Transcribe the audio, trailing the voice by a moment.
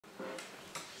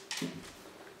No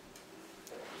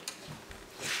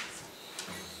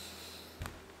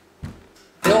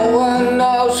one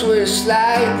knows what it's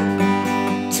like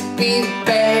to be the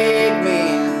bad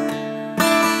man,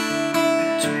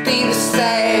 to be the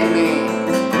sad man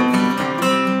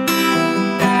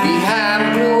behind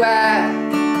blue eyes.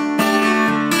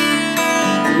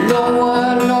 No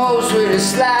one knows what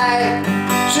it's like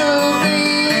to be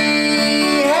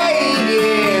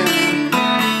hated,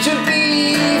 to be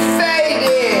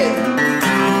faded,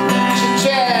 to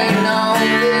turn on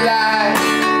the light.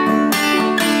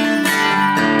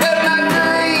 But my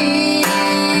dreams,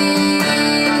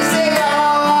 they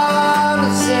are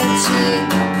empty.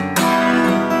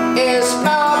 It's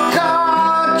my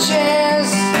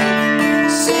conscience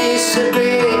cease to be.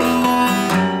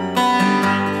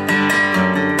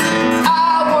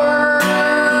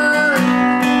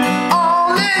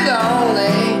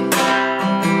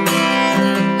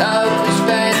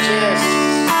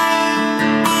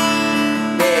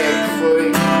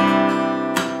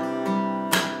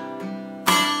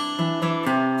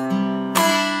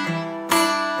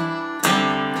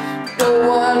 No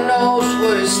one knows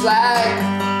what it's like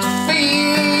to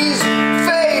feel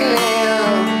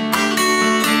failing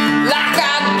like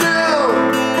I do.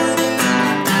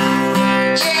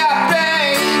 Yeah, I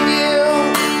blame you.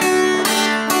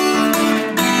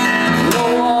 No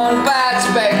one bites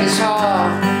back his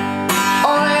heart,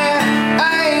 only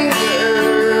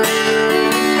anger.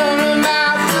 None of my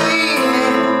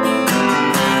feeling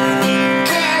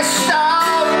can't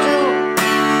stop you.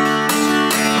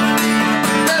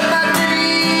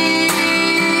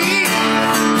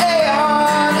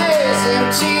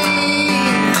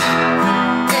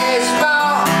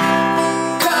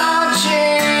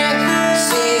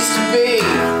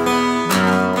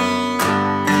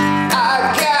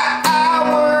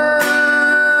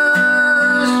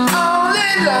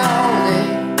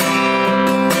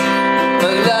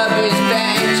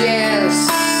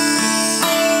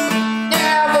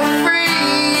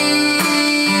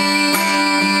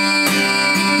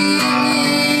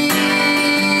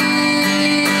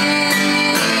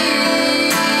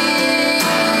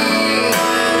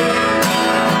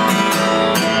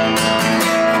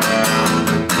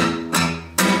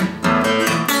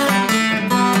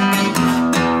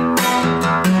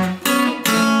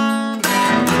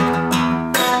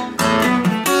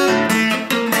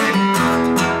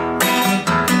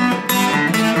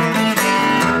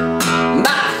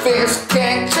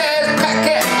 Can't just crack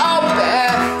it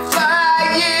open.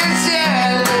 5 years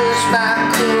and lose my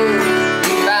cool.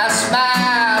 If I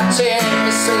smile, take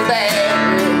me some bad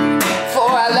news. For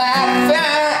I laugh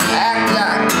and act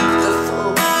like the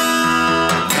fool.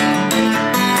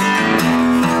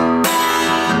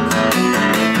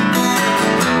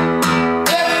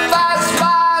 If I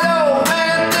swallow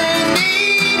anything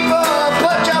evil,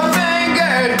 put your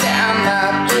finger down my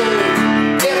throat.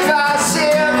 If I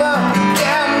silver,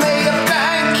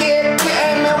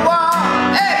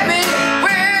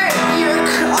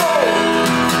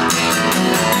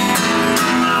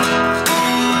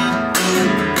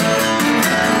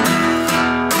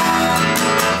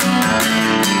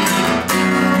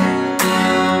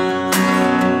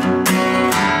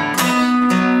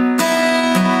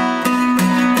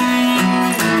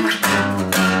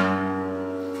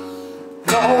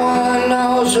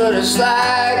 what it's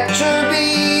like